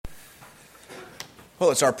Well,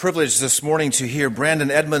 it's our privilege this morning to hear Brandon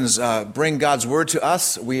Edmonds bring God's Word to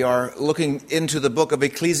us. We are looking into the book of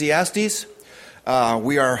Ecclesiastes.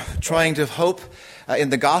 We are trying to hope in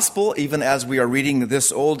the gospel, even as we are reading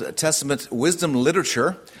this Old Testament wisdom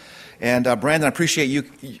literature. And Brandon, I appreciate you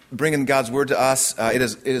bringing God's Word to us. It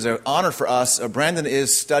is an honor for us. Brandon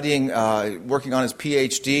is studying, working on his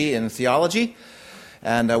PhD in theology.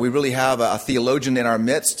 And we really have a theologian in our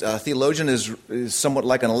midst. A theologian is somewhat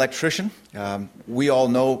like an electrician. We all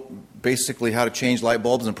know basically how to change light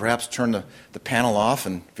bulbs and perhaps turn the panel off.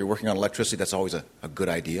 And if you're working on electricity, that's always a good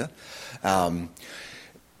idea. But an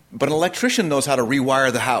electrician knows how to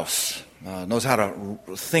rewire the house, knows how to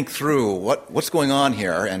think through what's going on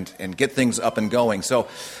here and get things up and going. So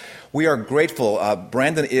we are grateful.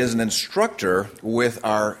 Brandon is an instructor with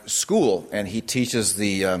our school, and he teaches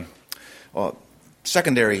the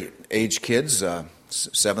secondary age kids,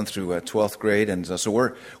 7th through 12th grade, and so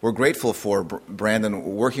we're grateful for Brandon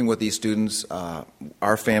working with these students.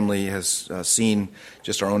 Our family has seen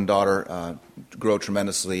just our own daughter grow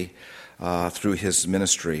tremendously through his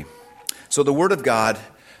ministry. So the Word of God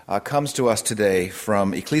comes to us today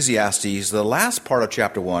from Ecclesiastes, the last part of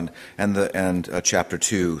chapter 1 and chapter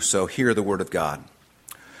 2. So hear the Word of God.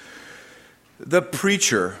 The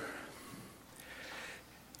preacher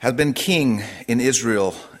has been king in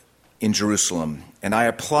Israel, in Jerusalem, and I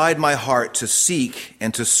applied my heart to seek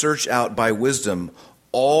and to search out by wisdom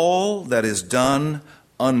all that is done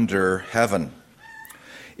under heaven.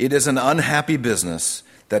 It is an unhappy business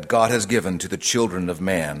that God has given to the children of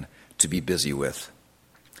man to be busy with.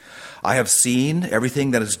 I have seen everything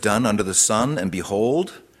that is done under the sun, and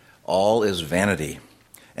behold, all is vanity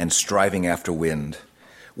and striving after wind.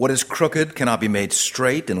 What is crooked cannot be made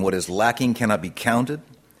straight, and what is lacking cannot be counted.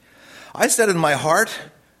 I said in my heart,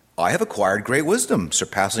 I have acquired great wisdom,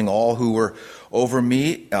 surpassing all who were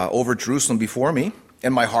over Jerusalem before me.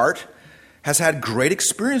 And my heart has had great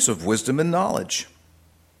experience of wisdom and knowledge.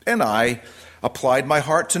 And I applied my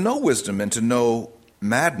heart to know wisdom and to know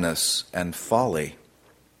madness and folly.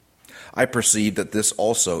 I perceive that this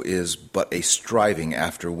also is but a striving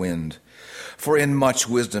after wind. For in much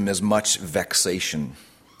wisdom is much vexation,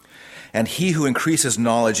 and he who increases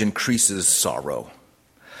knowledge increases sorrow.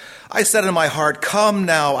 I said in my heart, come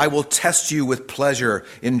now, I will test you with pleasure,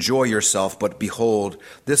 enjoy yourself. But behold,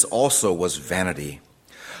 this also was vanity.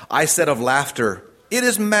 I said of laughter, it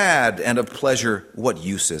is mad, and of pleasure, what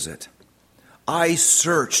use is it? I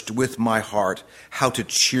searched with my heart how to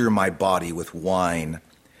cheer my body with wine,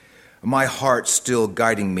 my heart still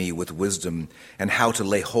guiding me with wisdom, and how to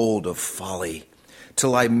lay hold of folly,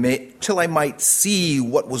 till I might see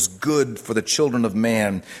what was good for the children of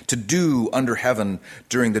man to do under heaven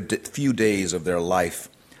during the few days of their life.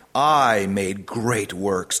 I made great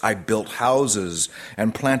works. I built houses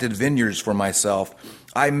and planted vineyards for myself.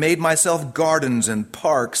 I made myself gardens and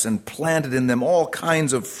parks and planted in them all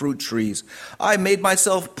kinds of fruit trees. I made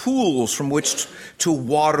myself pools from which to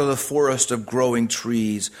water the forest of growing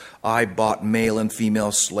trees. I bought male and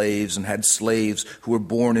female slaves and had slaves who were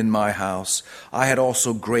born in my house. I had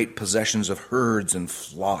also great possessions of herds and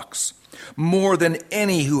flocks, more than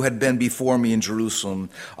any who had been before me in Jerusalem.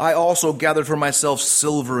 I also gathered for myself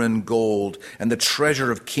silver and gold and the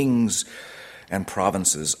treasure of kings and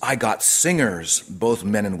provinces. I got singers, both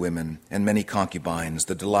men and women, and many concubines,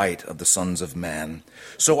 the delight of the sons of man.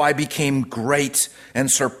 So I became great and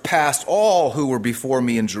surpassed all who were before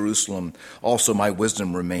me in Jerusalem. Also my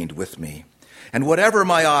wisdom remained with me. And whatever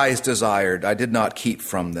my eyes desired, I did not keep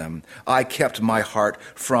from them. I kept my heart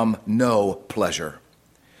from no pleasure.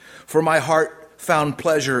 For my heart found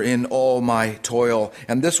pleasure in all my toil,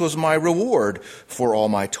 and this was my reward for all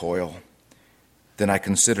my toil. Then I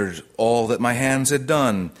considered all that my hands had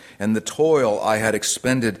done, and the toil I had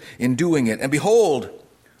expended in doing it. And behold,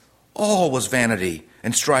 all was vanity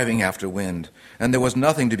and striving after wind, and there was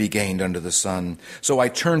nothing to be gained under the sun. So I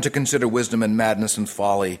turned to consider wisdom and madness and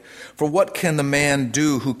folly. For what can the man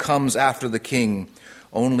do who comes after the king?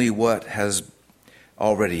 Only what has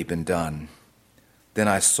already been done. Then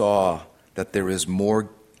I saw that there is more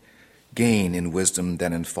gain in wisdom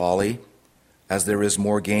than in folly, as there is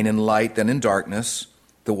more gain in light than in darkness.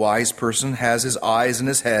 The wise person has his eyes in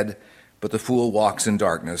his head, but the fool walks in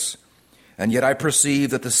darkness. And yet I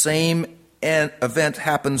perceive that the same event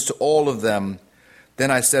happens to all of them. Then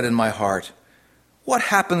I said in my heart, what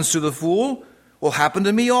happens to the fool will happen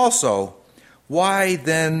to me also. Why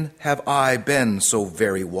then have I been so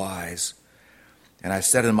very wise? And I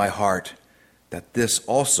said in my heart that this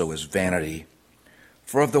also is vanity.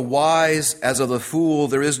 For of the wise as of the fool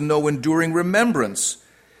there is no enduring remembrance,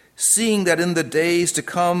 seeing that in the days to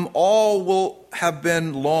come all will have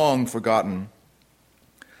been long forgotten.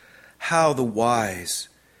 how the wise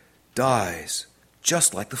dies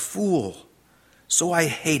just like the fool. So I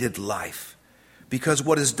hated life, because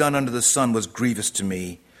what is done under the sun was grievous to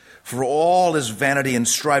me. For all is vanity and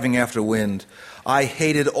striving after wind. I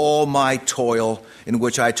hated all my toil, in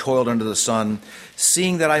which I toiled under the sun,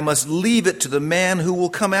 seeing that I must leave it to the man who will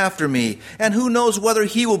come after me, and who knows whether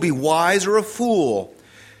he will be wise or a fool.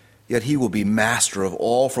 Yet he will be master of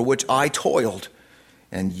all for which I toiled,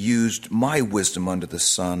 and used my wisdom under the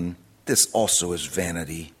sun. This also is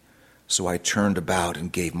vanity. So I turned about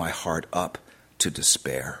and gave my heart up to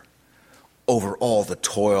despair over all the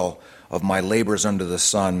toil of my labors under the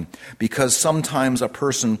sun, because sometimes a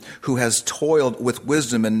person who has toiled with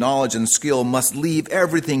wisdom and knowledge and skill must leave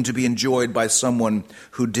everything to be enjoyed by someone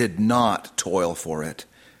who did not toil for it.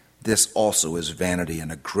 This also is vanity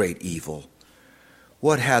and a great evil.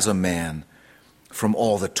 What has a man from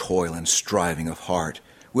all the toil and striving of heart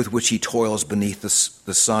with which he toils beneath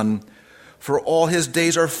the sun? For all his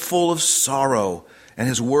days are full of sorrow, and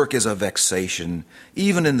his work is a vexation.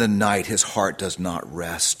 Even in the night his heart does not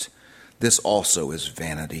rest. This also is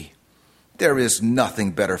vanity. There is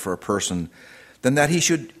nothing better for a person than that he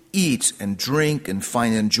should eat and drink and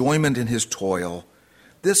find enjoyment in his toil.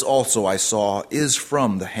 This also I saw is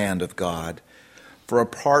from the hand of God. For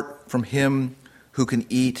apart from him, who can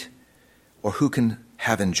eat or who can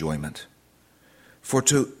have enjoyment? For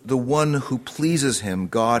to the one who pleases him,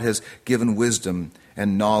 God has given wisdom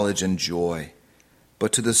and knowledge and joy.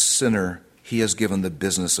 But to the sinner, he has given the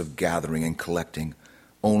business of gathering and collecting,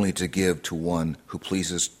 only to give to one who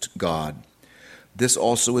pleases God. This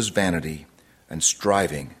also is vanity and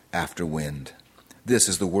striving after wind. This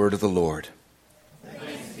is the word of the Lord.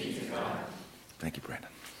 Thanks be to God. Thank you, Brandon.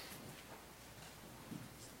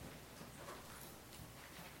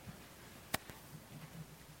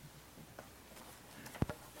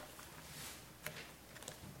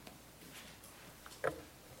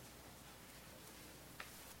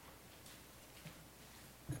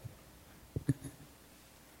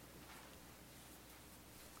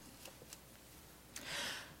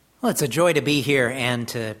 Well, it's a joy to be here and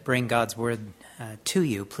to bring God's word to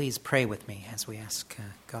you. Please pray with me as we ask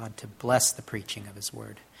God to bless the preaching of his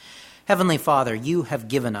word. Heavenly Father, you have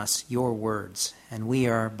given us your words, and we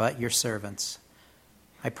are but your servants.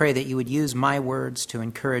 I pray that you would use my words to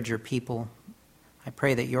encourage your people. I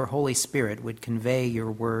pray that your Holy Spirit would convey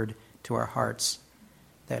your word to our hearts,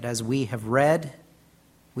 that as we have read,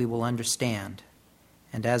 we will understand,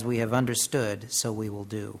 and as we have understood, so we will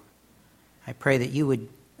do. I pray that you would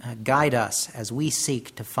guide us as we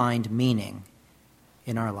seek to find meaning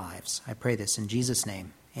in our lives. I pray this in Jesus'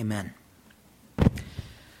 name. Amen.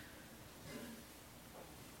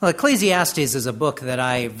 Well, Ecclesiastes is a book that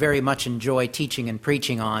I very much enjoy teaching and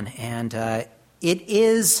preaching on, and it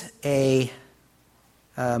is a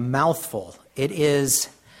mouthful. It is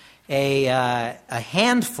a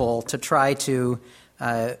handful to try to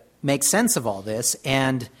make sense of all this,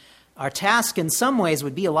 and our task in some ways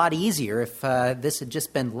would be a lot easier if this had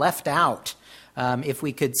just been left out. If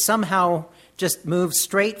we could somehow just move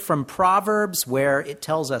straight from Proverbs, where it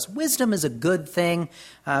tells us wisdom is a good thing,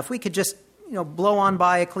 if we could just blow on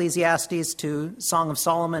by Ecclesiastes to Song of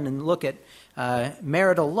Solomon and look at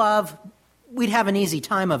marital love, we'd have an easy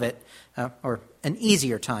time of it, or an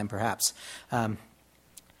easier time perhaps.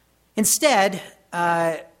 Instead,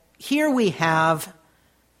 here we have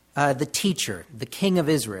the teacher, the king of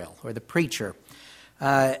Israel, or the preacher,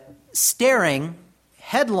 staring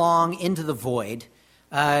headlong into the void,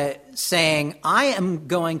 saying, I am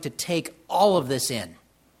going to take all of this in.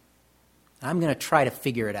 I'm going to try to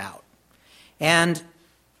figure it out. And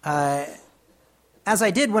as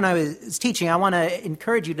I did when I was teaching, I want to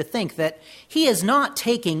encourage you to think that he is not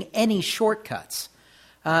taking any shortcuts.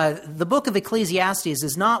 The book of Ecclesiastes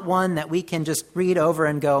is not one that we can just read over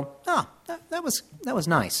and go, oh, that was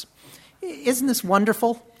nice. Isn't this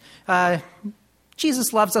wonderful?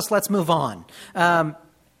 Jesus loves us, let's move on.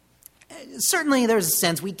 Certainly there's a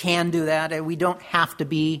sense we can do that. We don't have to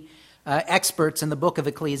be experts in the book of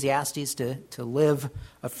Ecclesiastes to live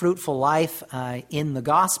a fruitful life in the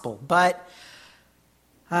gospel. But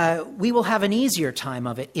we will have an easier time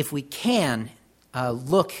of it if we can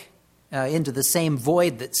look into the same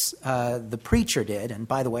void that the preacher did, and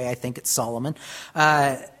by the way, I think it's Solomon,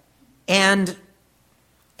 and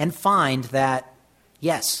find that,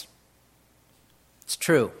 yes, it's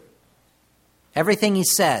true. Everything he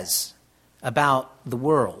says about the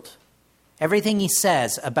world, everything he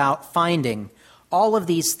says about finding all of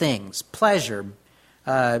these things, pleasure,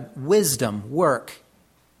 wisdom, work,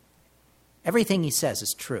 everything he says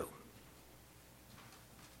is true.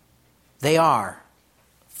 They are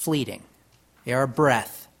fleeting. They are a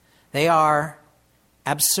breath. They are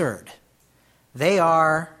absurd. They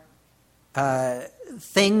are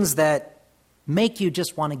things that make you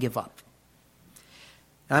just want to give up.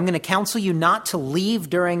 I'm going to counsel you not to leave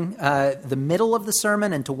during the middle of the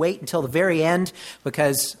sermon and to wait until the very end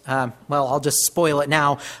because, I'll just spoil it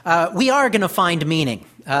now. We are going to find meaning.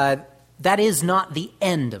 That is not the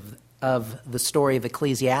end of the story of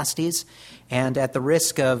Ecclesiastes. And at the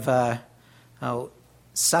risk of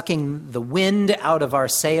sucking the wind out of our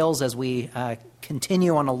sails as we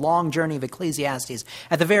continue on a long journey of Ecclesiastes,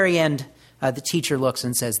 at the very end, the teacher looks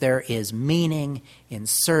and says, there is meaning in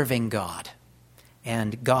serving God.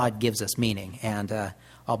 And God gives us meaning, and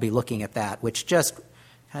I'll be looking at that, which just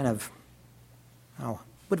kind of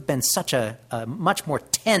would have been such a much more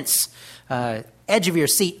tense,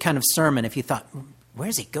 edge-of-your-seat kind of sermon if you thought,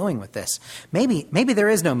 where's he going with this? Maybe there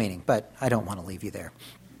is no meaning, but I don't want to leave you there.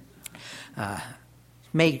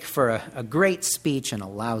 Make for a great speech and a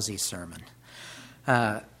lousy sermon.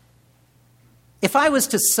 If I was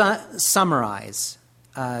to summarize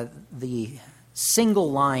the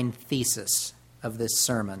single-line thesis of this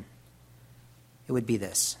sermon, it would be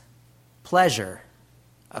this: pleasure,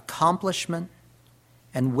 accomplishment,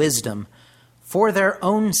 and wisdom for their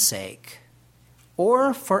own sake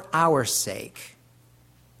or for our sake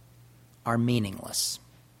are meaningless.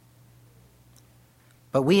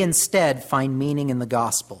 But we instead find meaning in the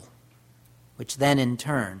gospel, which then in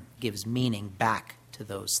turn gives meaning back to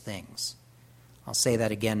those things. I'll say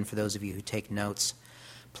that again for those of you who take notes.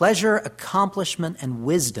 Pleasure, accomplishment, and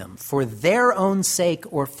wisdom for their own sake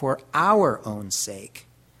or for our own sake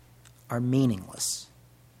are meaningless.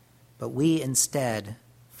 But we instead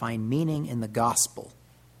find meaning in the gospel,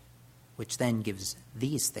 which then gives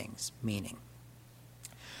these things meaning.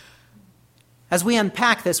 As we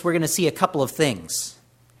unpack this, we're going to see a couple of things.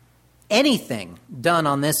 Anything done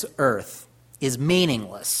on this earth is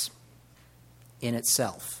meaningless in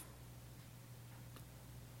itself.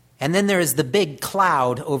 And then there is the big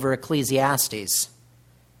cloud over Ecclesiastes.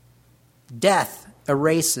 Death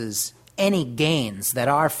erases any gains that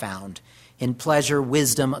are found in pleasure,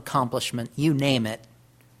 wisdom, accomplishment, you name it.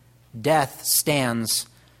 Death stands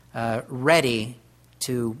ready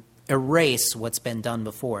to erase what's been done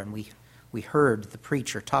before. And we heard the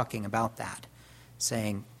preacher talking about that,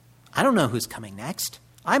 saying, I don't know who's coming next.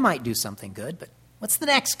 I might do something good, but what's the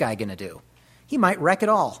next guy going to do? He might wreck it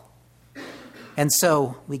all. And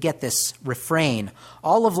so we get this refrain,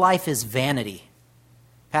 all of life is vanity.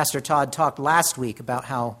 Pastor Todd talked last week about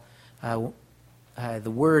how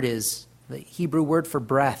the word is the Hebrew word for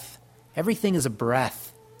breath. Everything is a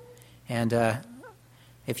breath. And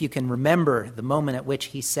if you can remember the moment at which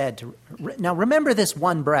he said, now remember this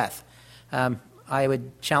one breath. I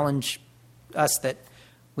would challenge us that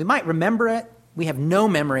we might remember it. We have no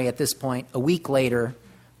memory at this point, a week later,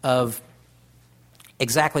 of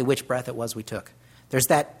exactly which breath it was we took. There's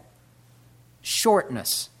that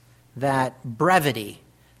shortness, that brevity,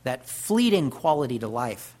 that fleeting quality to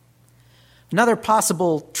life. Another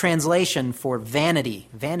possible translation for vanity,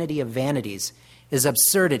 vanity of vanities, is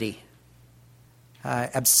absurdity.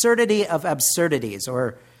 Absurdity of absurdities,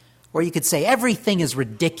 or you could say everything is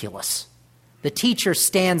ridiculous. The teacher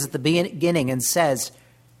stands at the beginning and says,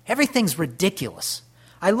 everything's ridiculous.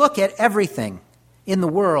 I look at everything in the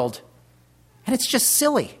world and it's just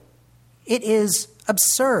silly. It is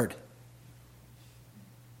absurd.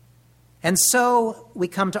 And so we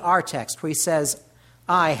come to our text where he says,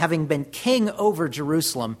 I, having been king over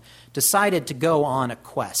Jerusalem, decided to go on a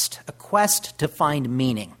quest to find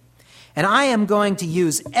meaning. And I am going to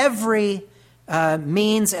use every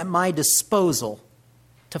means at my disposal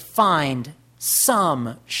to find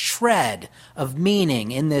some shred of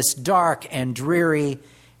meaning in this dark and dreary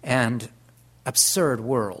and absurd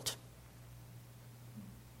world.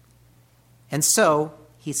 And so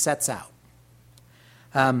he sets out.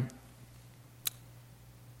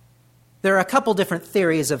 There are a couple different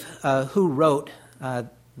theories of who wrote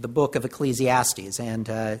the book of Ecclesiastes.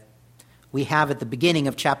 And we have at the beginning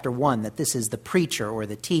of chapter 1 that this is the preacher or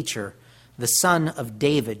the teacher, the son of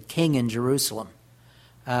David, king in Jerusalem.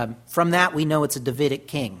 From that, we know it's a Davidic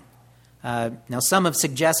king. Now, some have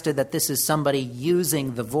suggested that this is somebody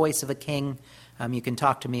using the voice of a king. You can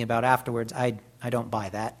talk to me about afterwards. I don't buy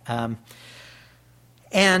that.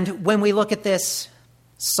 And when we look at this,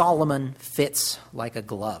 Solomon fits like a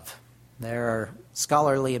glove. There are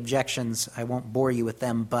scholarly objections. I won't bore you with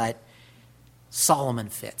them, but Solomon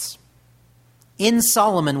fits. In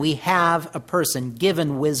Solomon, we have a person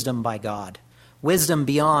given wisdom by God, wisdom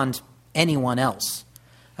beyond anyone else.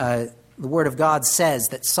 The Word of God says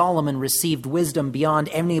that Solomon received wisdom beyond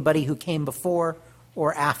anybody who came before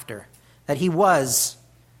or after, that he was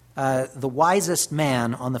the wisest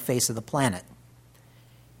man on the face of the planet.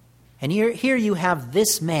 And here you have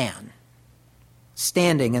this man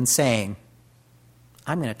standing and saying,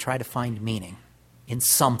 I'm going to try to find meaning in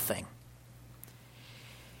something.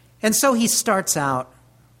 And so he starts out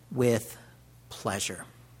with pleasure.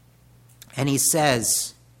 And he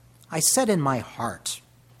says, I said in my heart,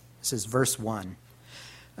 this is verse 1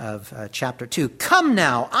 of chapter 2, come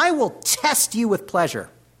now, I will test you with pleasure.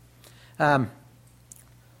 That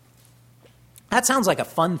sounds like a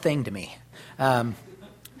fun thing to me. I'm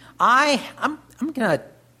going to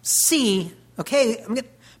see, okay, I'm going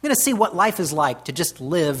to see what life is like to just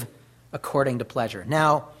live according to pleasure.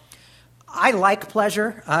 Now, I like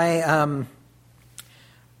pleasure. I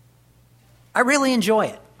really enjoy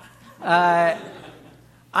it. I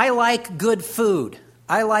like good food.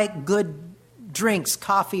 I like good drinks,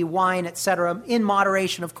 coffee, wine, etc., in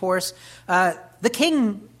moderation, of course. The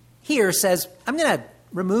king here says, I'm going to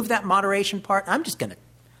remove that moderation part. I'm going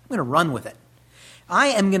to run with it. I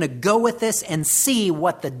am going to go with this and see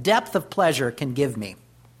what the depth of pleasure can give me.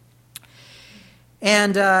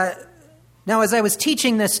 And now, as I was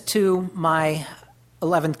teaching this to my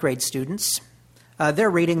 11th grade students, they're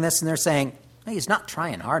reading this and they're saying, hey, he's not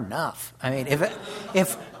trying hard enough. I mean,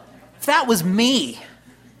 if that was me,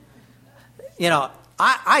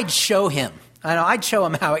 I'd show him. I'd show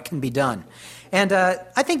him how it can be done. And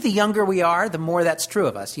I think the younger we are, the more that's true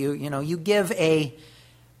of us. You give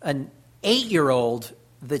an 8-year-old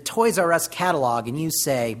the Toys R Us catalog and you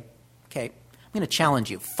say, okay, I'm going to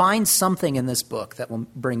challenge you. Find something in this book that will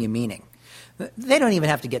bring you meaning. They don't even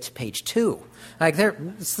have to get to page 2.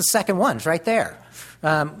 It's the second one. It's right there.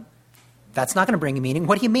 That's not going to bring you meaning.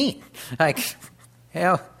 What do you mean? If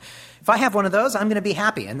I have one of those, I'm going to be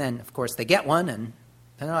happy. And then, of course, they get one, and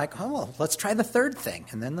they're like, oh, well, let's try the third thing,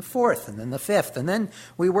 and then the fourth, and then the fifth. And then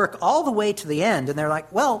we work all the way to the end, and they're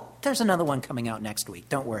like, well, there's another one coming out next week.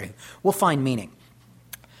 Don't worry. We'll find meaning.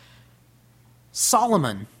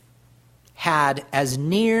 Solomon had as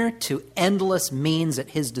near to endless means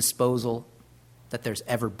at his disposal that there's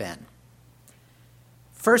ever been.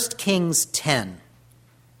 1 Kings 10,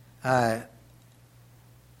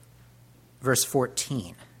 verse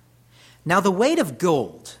 14. Now the weight of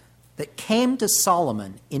gold that came to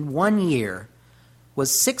Solomon in 1 year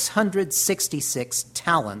was 666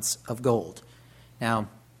 talents of gold. Now,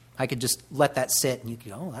 I could just let that sit and you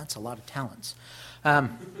could go, oh, that's a lot of talents.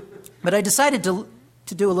 But I decided to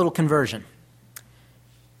do a little conversion.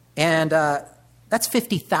 And that's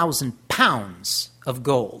 50,000 pounds of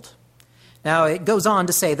gold. Now, it goes on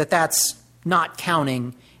to say that that's not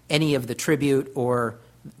counting any of the tribute or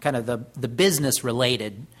kind of the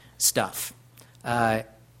business-related stuff.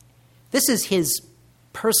 This is his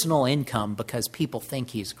personal income because people think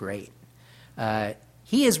he's great.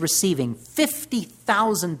 He is receiving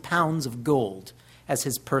 50,000 pounds of gold as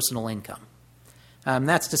his personal income.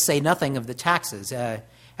 That's to say nothing of the taxes. At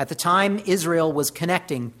the time, Israel was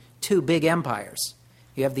connecting two big empires.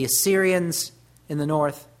 You have the Assyrians in the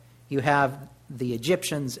north. You have the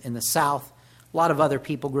Egyptians in the south. A lot of other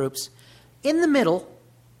people groups. In the middle,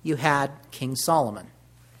 you had King Solomon.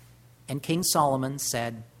 And King Solomon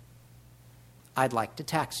said, I'd like to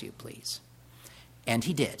tax you, please. And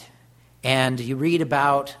he did. And you read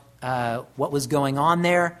about what was going on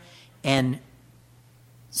there. And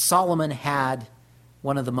Solomon had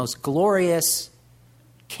one of the most glorious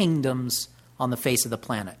kingdoms on the face of the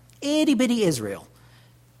planet. Itty-bitty Israel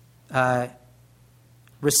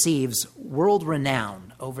receives world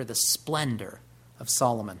renown over the splendor of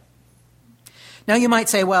Solomon. Now you might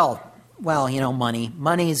say, well, money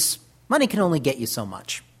can only get you so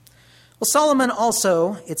much. Well, Solomon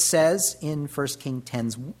also, it says in 1 Kings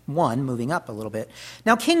 10:1, moving up a little bit,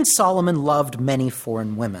 now King Solomon loved many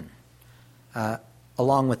foreign women,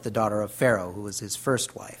 along with the daughter of Pharaoh, who was his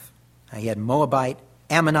first wife. He had Moabite,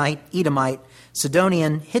 Ammonite, Edomite,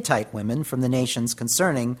 Sidonian, Hittite women from the nations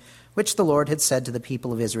concerning which the Lord had said to the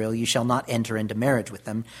people of Israel, you shall not enter into marriage with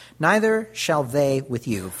them, neither shall they with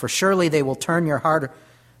you, for surely they will turn your heart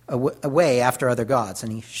away after other gods.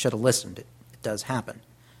 And he should have listened. It does happen.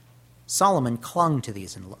 Solomon clung to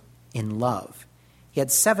these in love. He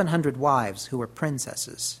had 700 wives who were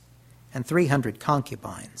princesses and 300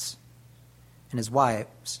 concubines. And his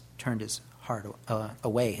wives turned his heart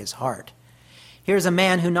away his heart. Here's a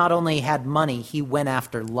man who not only had money, he went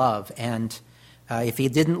after love. And if he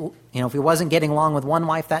wasn't getting along with one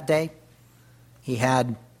wife that day, he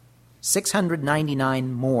had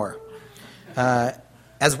 699 more,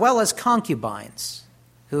 as well as concubines,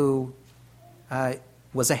 who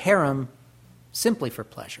was a harem simply for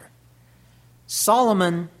pleasure.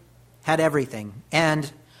 Solomon had everything.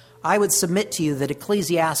 And I would submit to you that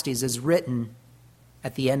Ecclesiastes is written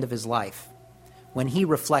at the end of his life, when he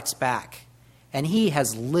reflects back, and he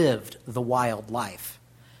has lived the wild life.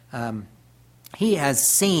 He has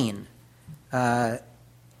seen the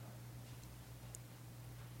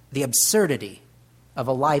absurdity of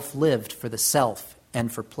a life lived for the self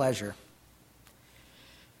and for pleasure.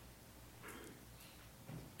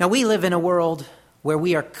 Now, we live in a world where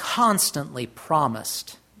we are constantly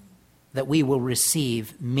promised that we will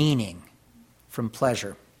receive meaning from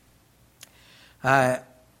pleasure.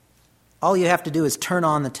 All you have to do is turn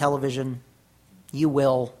on the television. You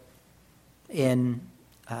will, in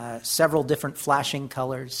several different flashing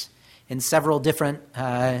colors, in several different,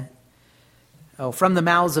 from the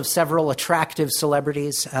mouths of several attractive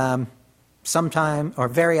celebrities, sometime or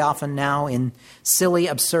very often now in silly,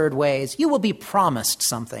 absurd ways, you will be promised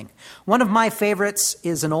something. One of my favorites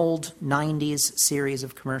is an old 90s series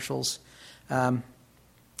of commercials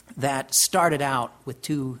that started out with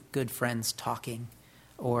two good friends talking,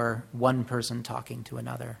 or one person talking to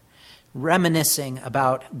another, reminiscing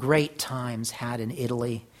about great times had in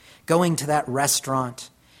Italy, going to that restaurant,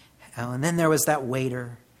 and then there was that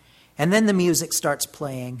waiter, and then the music starts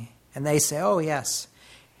playing, and they say, oh, yes.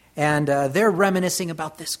 And they're reminiscing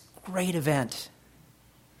about this great event.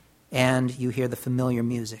 And you hear the familiar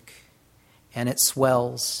music, and it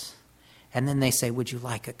swells. And then they say, would you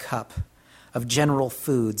like a cup of General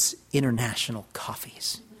Foods International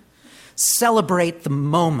Coffees? Celebrate the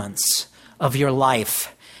moments of your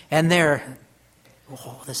life. And they're,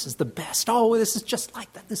 oh, this is the best. Oh, this is just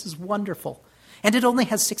like that. This is wonderful. And it only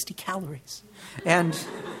has 60 calories. And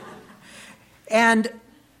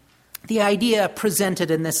the idea presented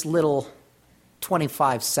in this little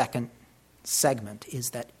 25-second segment is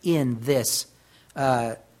that in this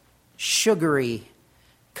sugary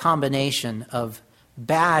combination of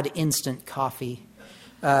bad instant coffee,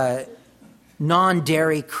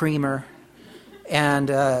 non-dairy creamer,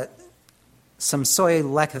 and some soy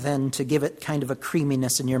lecithin to give it kind of a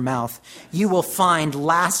creaminess in your mouth, you will find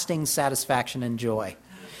lasting satisfaction and joy.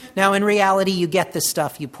 Now, in reality, you get this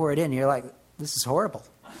stuff, you pour it in, you're like, this is horrible.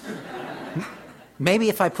 Maybe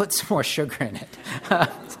if I put some more sugar in it.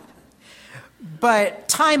 But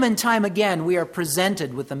time and time again, we are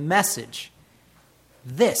presented with a message.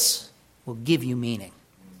 This will give you meaning.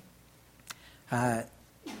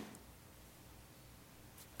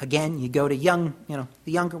 Again, you go to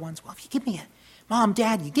the younger ones. Well, if you give me Mom,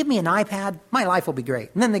 Dad, you give me an iPad, my life will be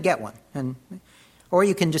great. And then they get one. Or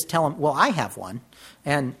you can just tell them, well, I have one.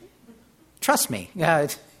 And trust me,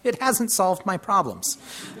 it hasn't solved my problems.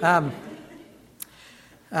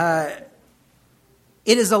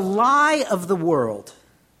 It is a lie of the world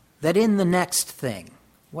that in the next thing,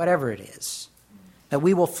 whatever it is, that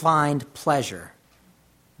we will find pleasure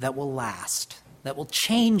that will last, that will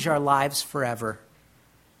change our lives forever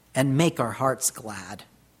and make our hearts glad.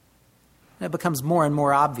 And it becomes more and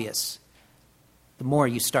more obvious the more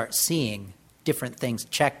you start seeing different things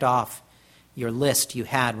checked off your list you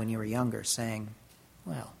had when you were younger, saying,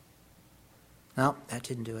 well, no, that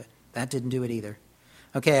didn't do it. That didn't do it either.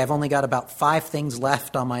 Okay, I've only got about 5 things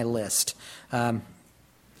left on my list.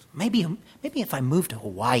 Maybe if I move to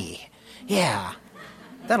Hawaii, yeah,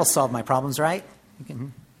 that'll solve my problems, right?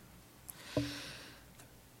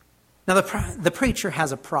 Now, the preacher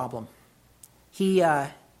has a problem. He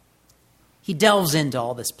delves into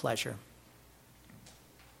all this pleasure.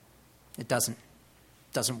 It doesn't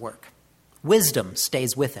work. Wisdom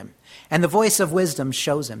stays with him, and the voice of wisdom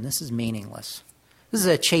shows him this is meaningless. This is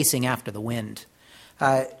a chasing after the wind.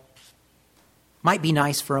 Might be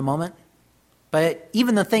nice for a moment, but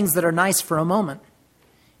even the things that are nice for a moment,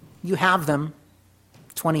 you have them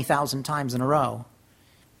 20,000 times in a row.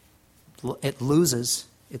 It loses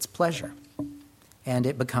its pleasure, and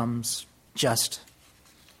it becomes just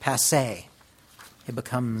passé. It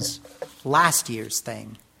becomes last year's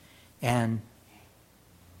thing, and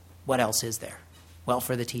what else is there? Well,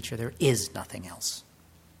 for the teacher, there is nothing else.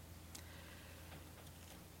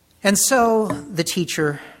 And so the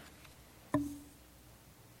teacher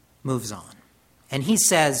moves on. And he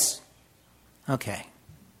says, okay,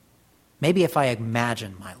 maybe if I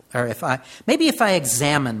examine my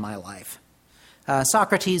life.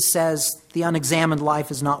 Socrates says the unexamined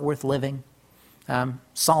life is not worth living.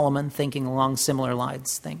 Solomon, thinking along similar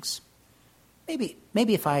lines, thinks, maybe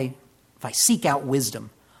if I seek out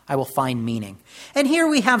wisdom, I will find meaning. And here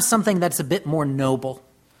we have something that's a bit more noble.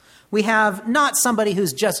 We have not somebody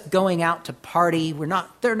who's just going out to party.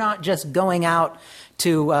 They're not just going out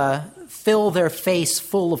to fill their face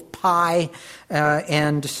full of pie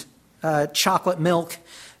and chocolate milk.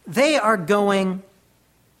 They are going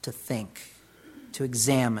to think, to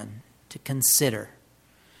examine, to consider.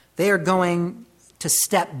 They are going to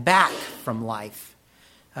step back from life,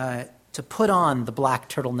 to put on the black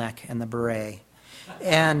turtleneck and the beret.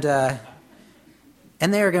 And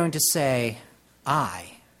they are going to say,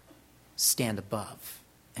 I stand above,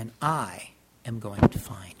 and I am going to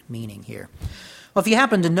find meaning here. Well, if you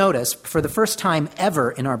happen to notice, for the first time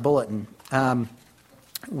ever in our bulletin,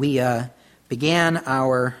 we began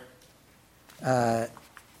our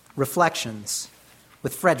reflections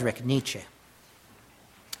with Friedrich Nietzsche.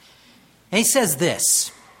 And he says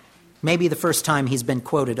this, maybe the first time he's been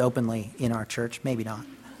quoted openly in our church, maybe not.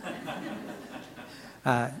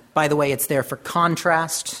 By the way, it's there for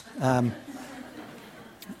contrast.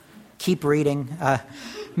 Keep reading.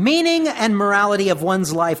 Meaning and morality of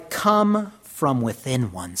one's life come from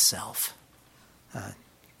within oneself. You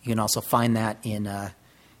can also find that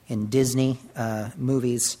in Disney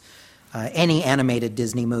movies. Any animated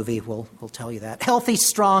Disney movie will tell you that. Healthy,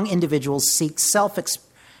 strong individuals seek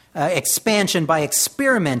self-expansion by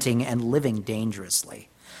experimenting and living dangerously.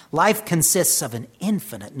 Life consists of an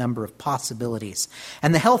infinite number of possibilities,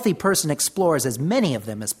 and the healthy person explores as many of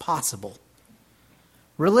them as possible.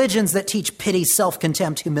 Religions that teach pity,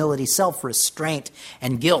 self-contempt, humility, self-restraint,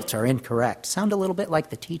 and guilt are incorrect. Sound a little bit like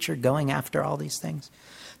the teacher going after all these things?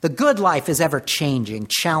 The good life is ever-changing,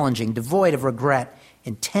 challenging, devoid of regret,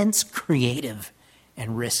 intense, creative,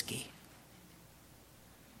 and risky.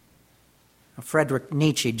 Friedrich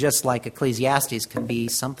Nietzsche, just like Ecclesiastes, can be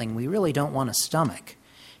something we really don't want to stomach.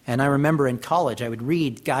 And I remember in college I would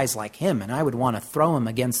read guys like him, and I would want to throw him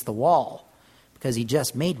against the wall because he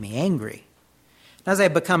just made me angry. As I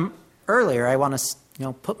become earlier, I want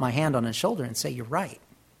to put my hand on his shoulder and say, you're right.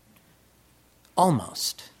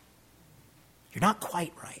 Almost. You're not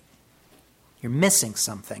quite right. You're missing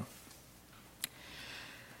something.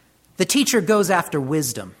 The teacher goes after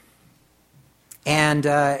wisdom. And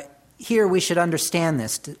here we should understand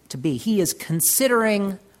this to be. He is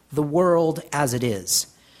considering the world as it is.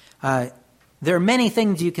 There are many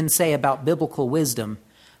things you can say about biblical wisdom.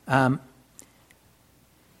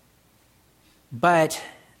 But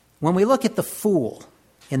when we look at the fool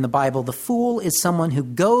in the Bible, the fool is someone who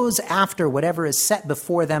goes after whatever is set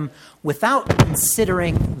before them without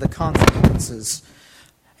considering the consequences.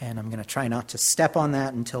 And I'm going to try not to step on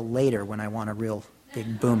that until later when I want a real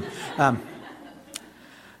big boom.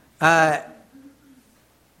 The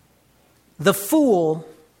fool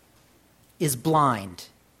is blind,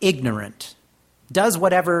 ignorant, does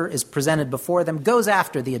whatever is presented before them, goes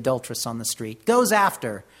after the adulteress on the street, goes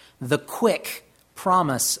after the quick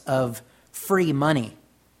promise of free money.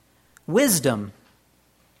 Wisdom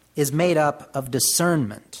is made up of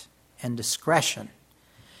discernment and discretion.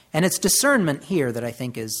 And it's discernment here that I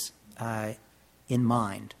think is in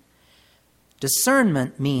mind.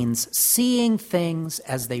 Discernment means seeing things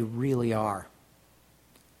as they really are.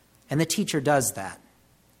 And the teacher does that.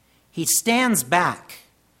 He stands back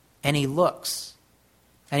and he looks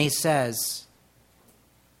and he says,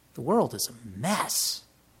 the world is a mess.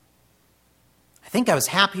 I think I was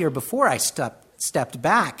happier before I stepped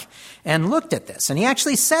back and looked at this. And he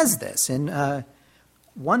actually says this in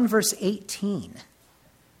 1 verse 18.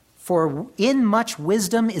 For in much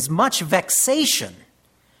wisdom is much vexation,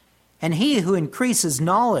 and he who increases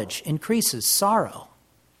knowledge increases sorrow.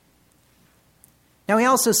 Now he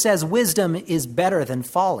also says wisdom is better than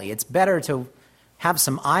folly. It's better to have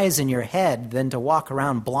some eyes in your head than to walk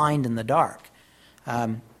around blind in the dark.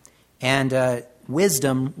 And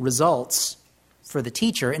wisdom results for the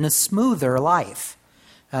teacher in a smoother life,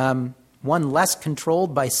 one less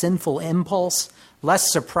controlled by sinful impulse,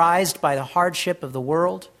 less surprised by the hardship of the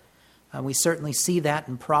world. We certainly see that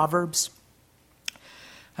in Proverbs.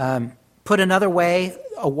 Put another way,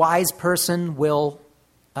 a wise person will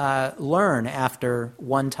learn after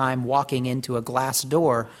one time walking into a glass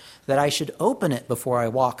door that I should open it before I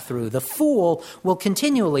walk through. The fool will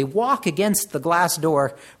continually walk against the glass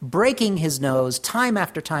door, breaking his nose time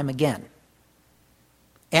after time again.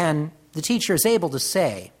 And the teacher is able to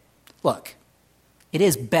say, look, it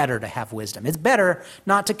is better to have wisdom. It's better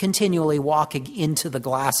not to continually walk into the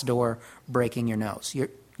glass door, breaking your nose.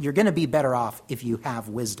 You're going to be better off if you have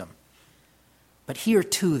wisdom. But here,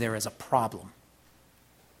 too, there is a problem.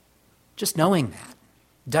 Just knowing that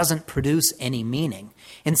doesn't produce any meaning.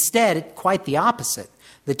 Instead, quite the opposite.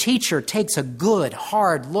 The teacher takes a good,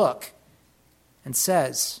 hard look and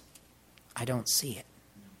says, I don't see it.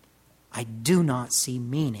 I do not see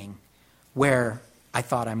meaning where I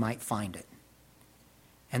thought I might find it.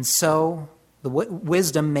 And so the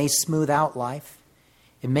wisdom may smooth out life.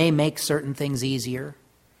 It may make certain things easier.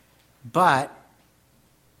 But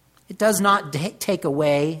it does not take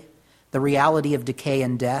away the reality of decay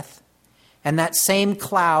and death, and that same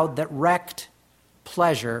cloud that wrecked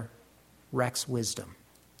pleasure wrecks wisdom.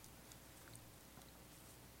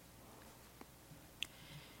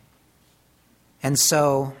 And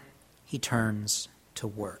so he turns to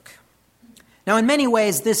work. Now, in many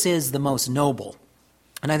ways, this is the most noble.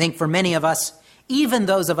 And I think for many of us, even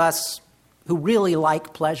those of us who really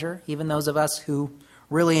like pleasure, even those of us who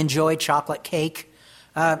really enjoy chocolate cake,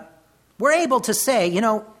 we're able to say,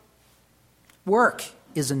 work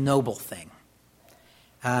is a noble thing.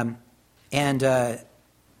 And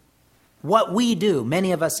what we do,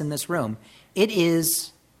 many of us in this room, it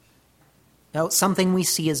is something we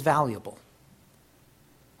see as valuable.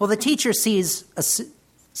 Well, the teacher sees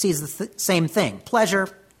the same thing. Pleasure,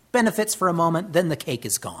 benefits for a moment, then the cake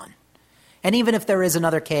is gone. And even if there is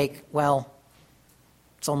another cake, well,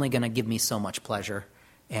 it's only going to give me so much pleasure.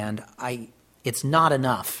 And it's not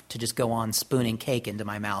enough to just go on spooning cake into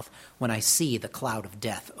my mouth when I see the cloud of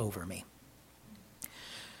death over me.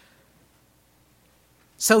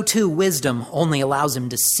 So too, wisdom only allows him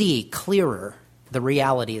to see clearer the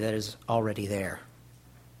reality that is already there.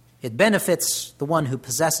 It benefits the one who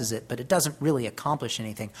possesses it, but it doesn't really accomplish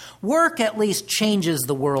anything. Work at least changes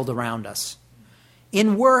the world around us.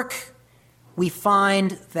 In work, we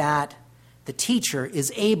find that the teacher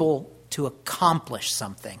is able to accomplish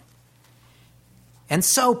something. And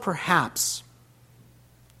so perhaps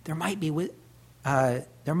there might be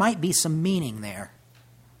some meaning there.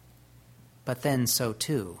 But then so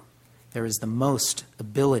too, there is the most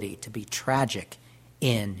ability to be tragic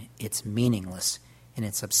in its meaningless, in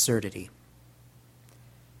its absurdity.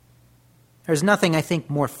 There's nothing, I think,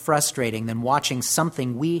 more frustrating than watching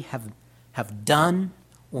something we have done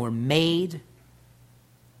or made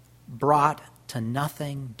brought to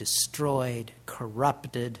nothing, destroyed,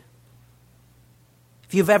 corrupted.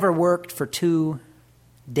 If you've ever worked for 2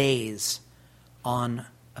 days on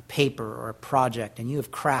a paper or a project and you have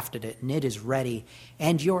crafted it and it is ready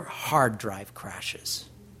and your hard drive crashes.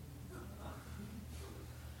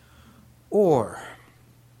 Or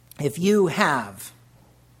if you have,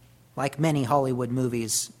 like many Hollywood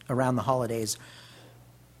movies around the holidays,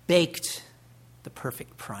 baked the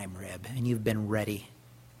perfect prime rib and you've been ready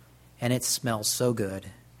and it smells so good,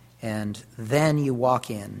 and then you walk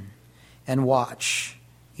in and watch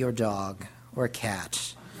your dog or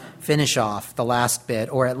cat finish off the last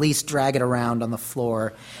bit, or at least drag it around on the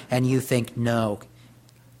floor, and you think, no,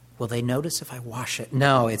 will they notice if I wash it?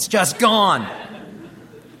 No, it's just gone.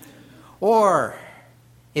 Or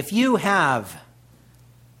if you have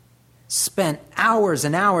spent hours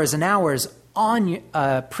and hours and hours on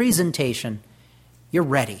a presentation, you're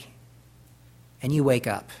ready, and you wake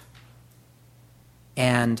up,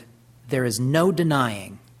 and there is no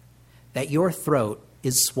denying that your throat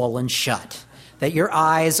is swollen shut, that your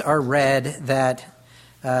eyes are red, that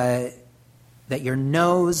your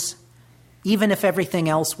nose, even if everything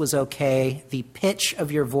else was okay, the pitch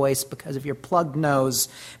of your voice because of your plugged nose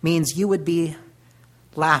means you would be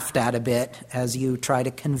laughed at a bit as you try to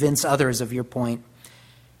convince others of your point,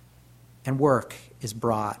 and work is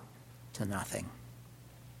brought to nothing.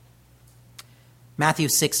 Matthew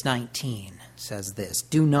 6:19 says this,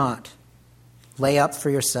 "Do not lay up for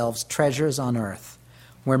yourselves treasures on earth,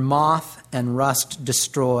 where moth and rust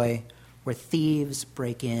destroy, where thieves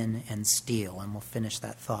break in and steal." And we'll finish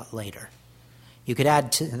that thought later. You could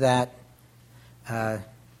add to that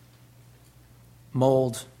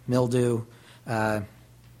mold, mildew,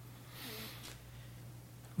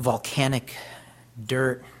 volcanic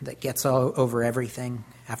dirt that gets all over everything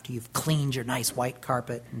after you've cleaned your nice white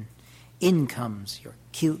carpet, and in comes your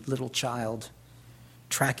cute little child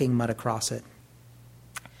tracking mud across it.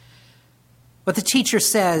 What the teacher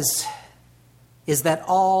says is that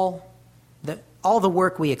all the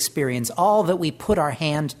work we experience, all that we put our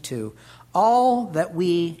hand to, all that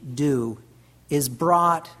we do is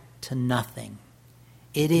brought to nothing.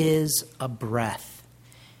 It is a breath.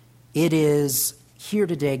 It is here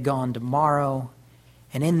today, gone tomorrow,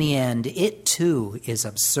 and in the end, it too is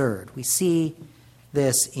absurd. We see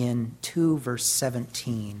this in 2 verse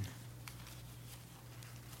 17.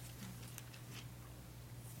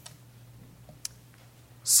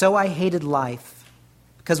 "So I hated life,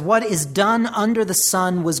 because what is done under the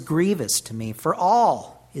sun was grievous to me. For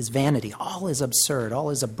all is vanity, all is absurd, all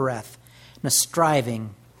is a breath, and a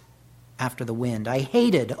striving after the wind. I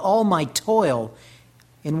hated all my toil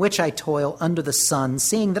in which I toil under the sun,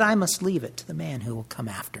 seeing that I must leave it to the man who will come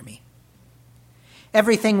after me."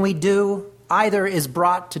 Everything we do either is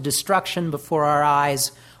brought to destruction before our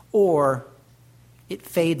eyes, or it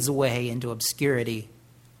fades away into obscurity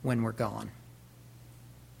when we're gone.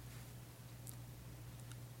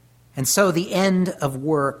 And so the end of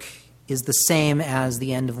work is the same as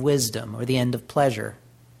the end of wisdom or the end of pleasure.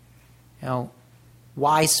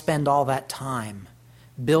 Why spend all that time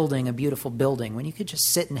building a beautiful building when you could just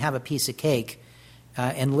sit and have a piece of cake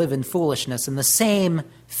and live in foolishness? And the same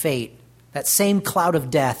fate, that same cloud of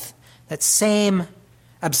death, that same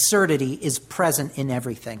absurdity is present in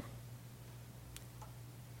everything.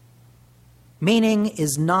 Meaning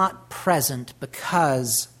is not present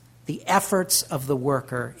because the efforts of the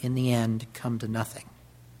worker in the end come to nothing.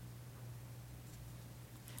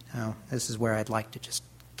 Now, this is where I'd like to just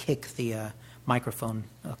kick the microphone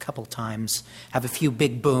a couple times, have a few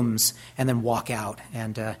big booms, and then walk out.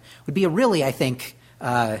 And it would be a really, I think,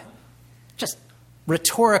 just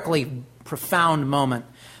rhetorically profound moment.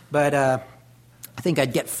 But I think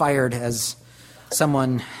I'd get fired as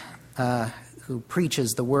someone who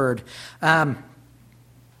preaches the word. The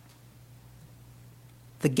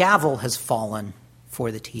gavel has fallen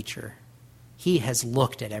for the teacher. He has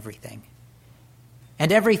looked at everything.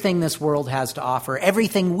 And everything this world has to offer,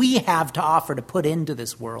 everything we have to offer to put into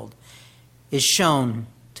this world, is shown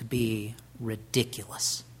to be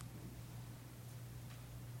ridiculous.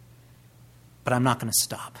 But I'm not going to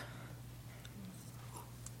stop.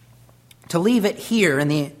 To leave it here in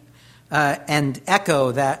the and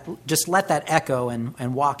echo that, just let that echo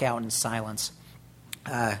and walk out in silence,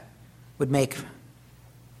 would make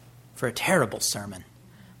for a terrible sermon.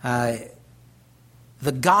 The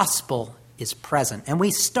gospel is present, and we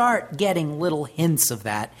start getting little hints of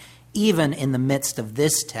that even in the midst of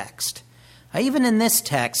this text. Even in this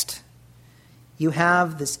text, you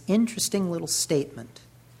have this interesting little statement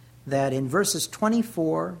that in verses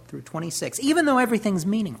 24 through 26, even though everything's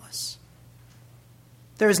meaningless,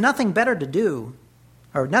 there is nothing better to do,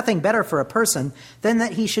 or nothing better for a person than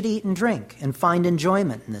that he should eat and drink and find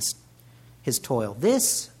enjoyment in his toil.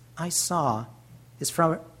 This I saw is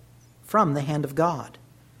from the hand of God.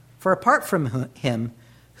 For apart from him,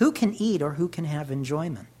 who can eat or who can have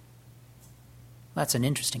enjoyment? That's an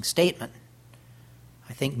interesting statement.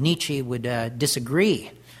 I think Nietzsche would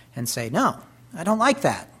disagree and say, no, I don't like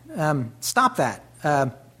that. Stop that.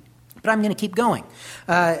 But I'm going to keep going.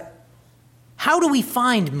 How do we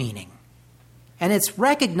find meaning? And it's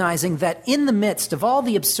recognizing that in the midst of all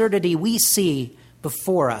the absurdity we see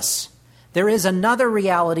before us, there is another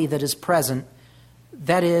reality that is present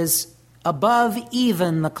that is above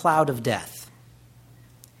even the cloud of death.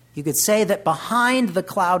 You could say that behind the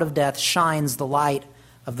cloud of death shines the light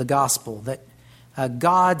of the gospel, that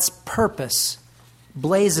God's purpose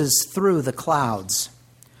blazes through the clouds.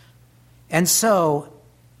 And so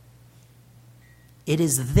it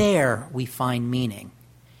is there we find meaning.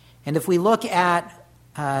 And if we look at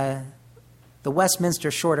the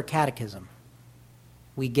Westminster Shorter Catechism,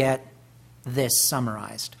 we get this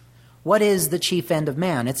summarized. What is the chief end of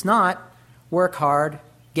man? It's not work hard,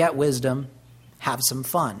 get wisdom, have some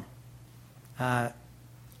fun.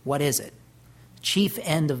 What is it? The chief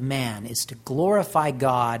end of man is to glorify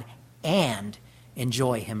God and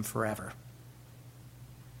enjoy him forever.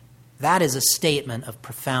 That is a statement of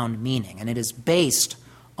profound meaning, and it is based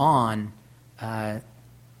on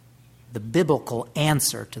the biblical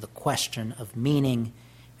answer to the question of meaning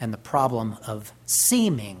and the problem of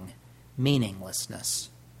seeming meaninglessness.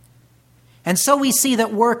 And so we see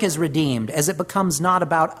that work is redeemed as it becomes not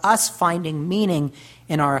about us finding meaning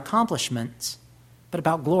in our accomplishments, but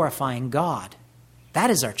about glorifying God. That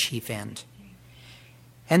is our chief end.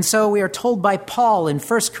 And so we are told by Paul in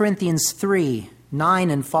 1 Corinthians 3:9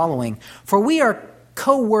 and following, "For we are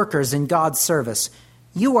co-workers in God's service.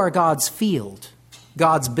 You are God's field,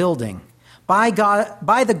 God's building. By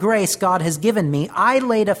the grace God has given me, I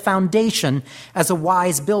laid a foundation as a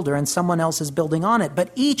wise builder, and someone else is building on it.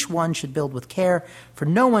 But each one should build with care, for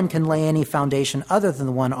no one can lay any foundation other than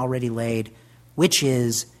the one already laid, which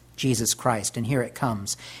is Jesus Christ." And here it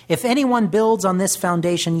comes. "If anyone builds on this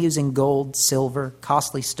foundation using gold, silver,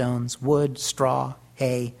 costly stones, wood, straw,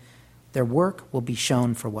 hay, their work will be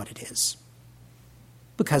shown for what it is,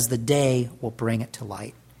 because the day will bring it to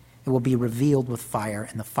light. It will be revealed with fire,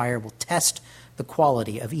 and the fire will test the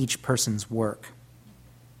quality of each person's work."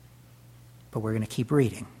 But we're going to keep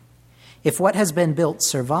reading. "If what has been built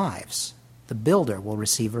survives, the builder will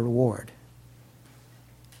receive a reward."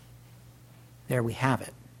 There we have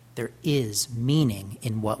it. There is meaning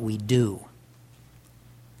in what we do.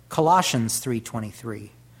 Colossians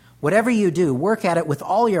 3:23. "Whatever you do, work at it with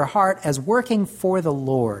all your heart as working for the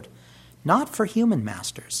Lord, not for human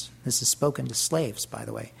masters." This is spoken to slaves, by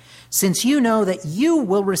the way. "Since you know that you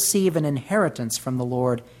will receive an inheritance from the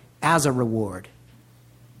Lord as a reward.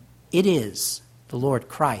 It is the Lord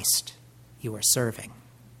Christ you are serving."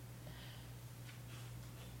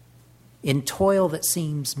 in toil that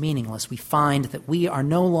seems meaningless, we find that we are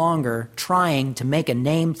no longer trying to make a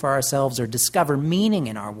name for ourselves or discover meaning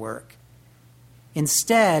in our work.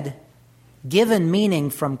 Instead, given meaning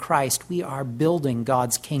from Christ, we are building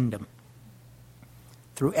God's kingdom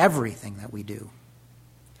through everything that we do.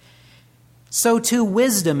 So too,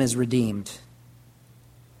 wisdom is redeemed.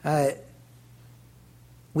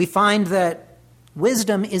 We find that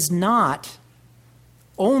wisdom is not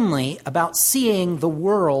only about seeing the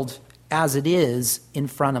world as it is in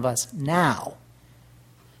front of us now.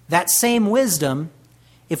 That same wisdom,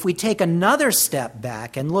 if we take another step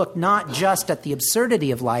back and look not just at the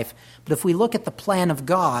absurdity of life, but if we look at the plan of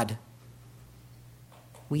God,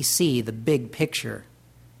 we see the big picture,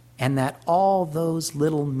 and that all those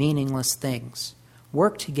little meaningless things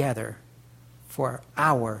work together for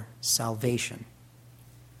our salvation.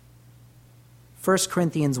 1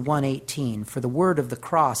 Corinthians 1:18, for the word of the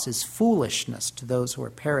cross is foolishness to those who are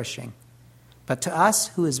perishing, but to us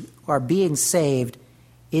who are being saved,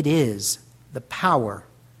 it is the power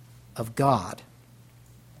of God.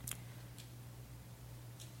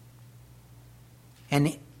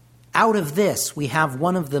 And out of this, we have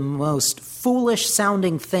one of the most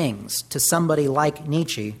foolish-sounding things to somebody like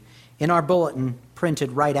Nietzsche in our bulletin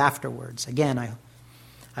printed right afterwards. Again,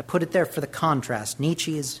 I put it there for the contrast.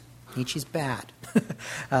 Nietzsche's bad.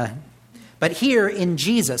 But here in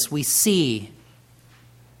Jesus, we see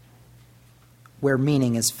where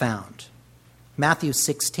meaning is found. Matthew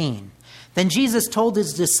 16. Then Jesus told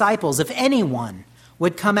his disciples, if anyone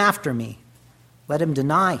would come after me, let him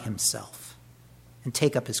deny himself and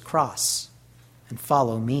take up his cross and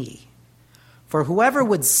follow me. For whoever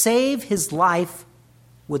would save his life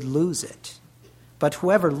would lose it, but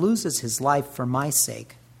whoever loses his life for my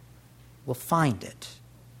sake will find it.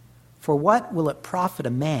 For what will it profit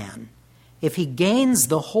a man if he gains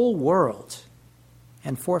the whole world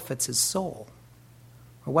and forfeits his soul?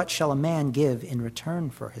 Or what shall a man give in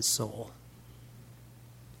return for his soul?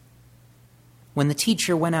 When the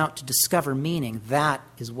teacher went out to discover meaning, that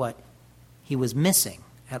is what he was missing,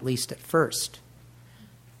 at least at first.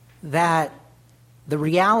 That the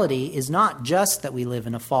reality is not just that we live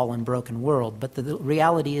in a fallen, broken world, but the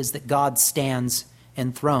reality is that God stands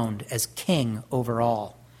enthroned as king over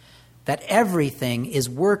all. That everything is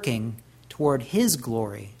working toward his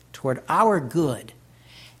glory, toward our good.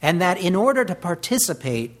 And that in order to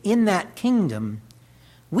participate in that kingdom,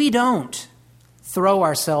 we don't throw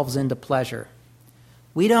ourselves into pleasure.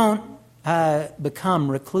 We don't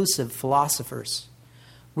become reclusive philosophers.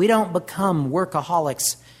 We don't become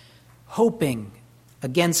workaholics hoping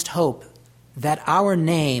against hope that our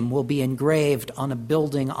name will be engraved on a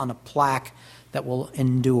building, on a plaque that will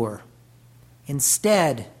endure.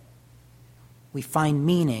 Instead, we find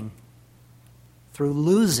meaning through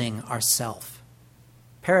losing ourself.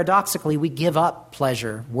 Paradoxically, we give up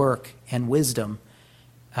pleasure, work, and wisdom,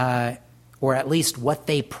 or at least what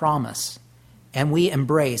they promise, and we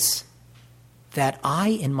embrace that I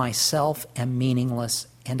in myself am meaningless,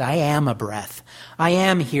 and I am a breath. I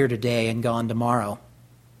am here today and gone tomorrow.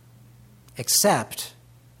 Except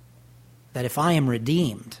that if I am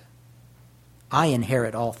redeemed, I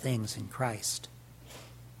inherit all things in Christ.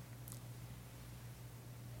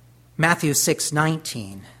 Matthew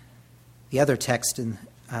 6:19, the other text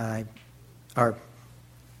or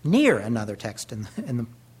near another text in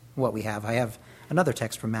what we have. I have another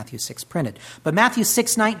text from Matthew 6 printed. But Matthew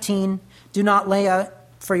 6:19, do not lay up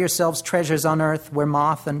for yourselves treasures on earth where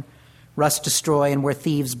moth and rust destroy and where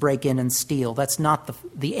thieves break in and steal. That's not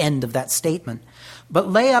the end of that statement.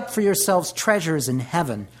 But lay up for yourselves treasures in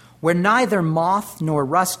heaven where neither moth nor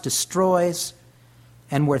rust destroys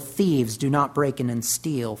and where thieves do not break in and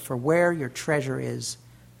steal. For where your treasure is,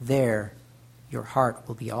 there your heart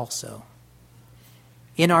will be also.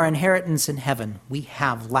 In our inheritance in heaven, we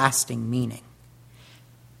have lasting meaning.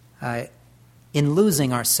 In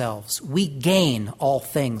losing ourselves, we gain all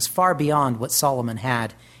things far beyond what Solomon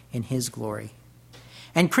had in his glory.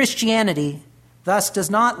 And Christianity thus does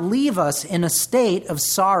not leave us in a state of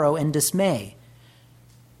sorrow and dismay.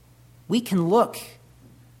 We can look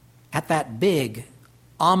at that big,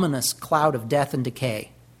 ominous cloud of death and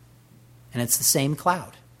decay, and it's the same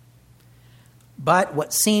cloud. But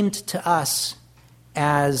what seemed to us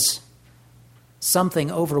as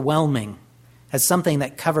something overwhelming, as something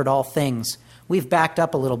that covered all things, we've backed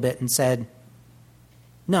up a little bit and said,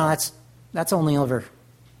 no, that's only over.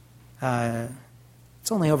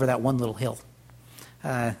 It's only over that one little hill.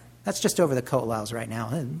 That's just over the Kotlaus right now.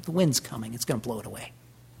 The wind's coming. It's going to blow it away.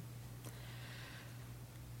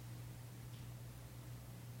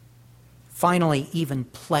 Finally, even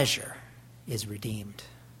pleasure is redeemed.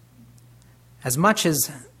 As much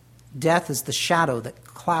as Death is the shadow that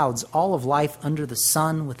clouds all of life under the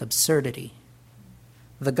sun with absurdity.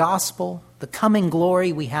 The gospel, the coming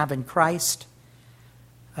glory we have in Christ,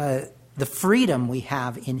 the freedom we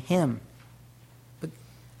have in him,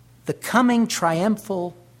 the coming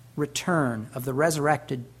triumphal return of the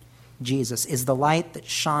resurrected Jesus is the light that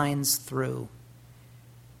shines through.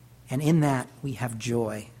 And in that we have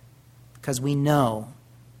joy, because we know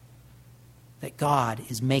that God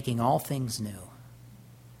is making all things new.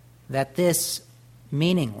 That this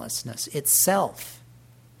meaninglessness itself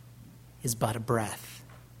is but a breath.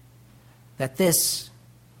 That this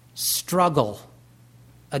struggle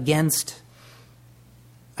against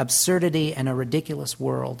absurdity and a ridiculous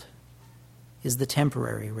world is the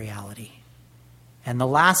temporary reality. And the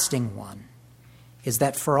lasting one is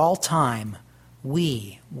that for all time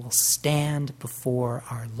we will stand before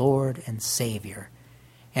our Lord and Savior,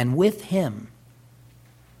 and with him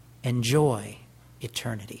enjoy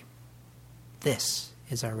eternity. This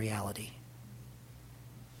is our reality.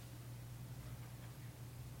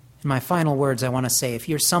 In my final words, I want to say, if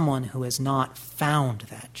you're someone who has not found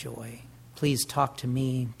that joy, please talk to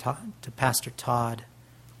me, talk to Pastor Todd,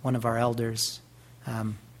 one of our elders.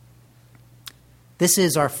 This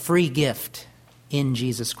is our free gift in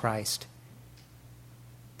Jesus Christ.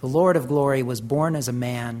 The Lord of glory was born as a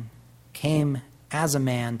man, came as a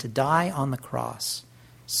man to die on the cross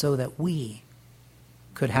so that we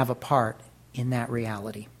could have a part in that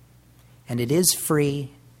reality. And it is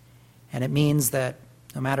free, and it means that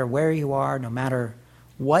no matter where you are, no matter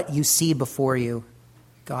what you see before you,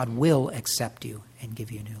 God will accept you and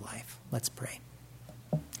give you new life. Let's pray.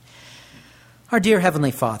 Our dear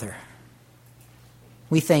Heavenly Father,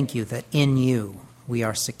 we thank you that in you we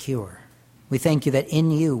are secure. We thank you that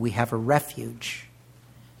in you we have a refuge,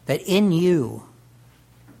 that in you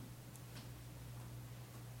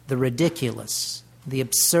the ridiculous, the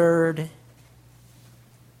absurd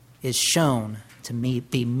is shown to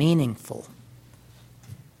be meaningful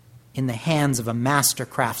in the hands of a master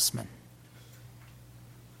craftsman.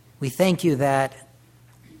 We thank you that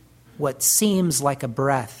what seems like a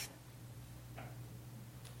breath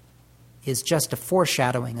is just a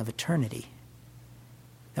foreshadowing of eternity.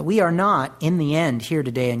 That we are not, in the end, here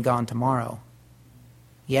today and gone tomorrow.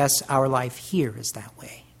 Yes, our life here is that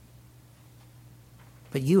way.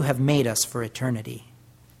 But you have made us for eternity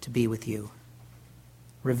to be with you.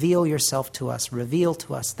 Reveal yourself to us. Reveal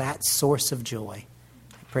to us that source of joy.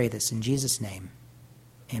 I pray this in Jesus' name.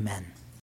 Amen.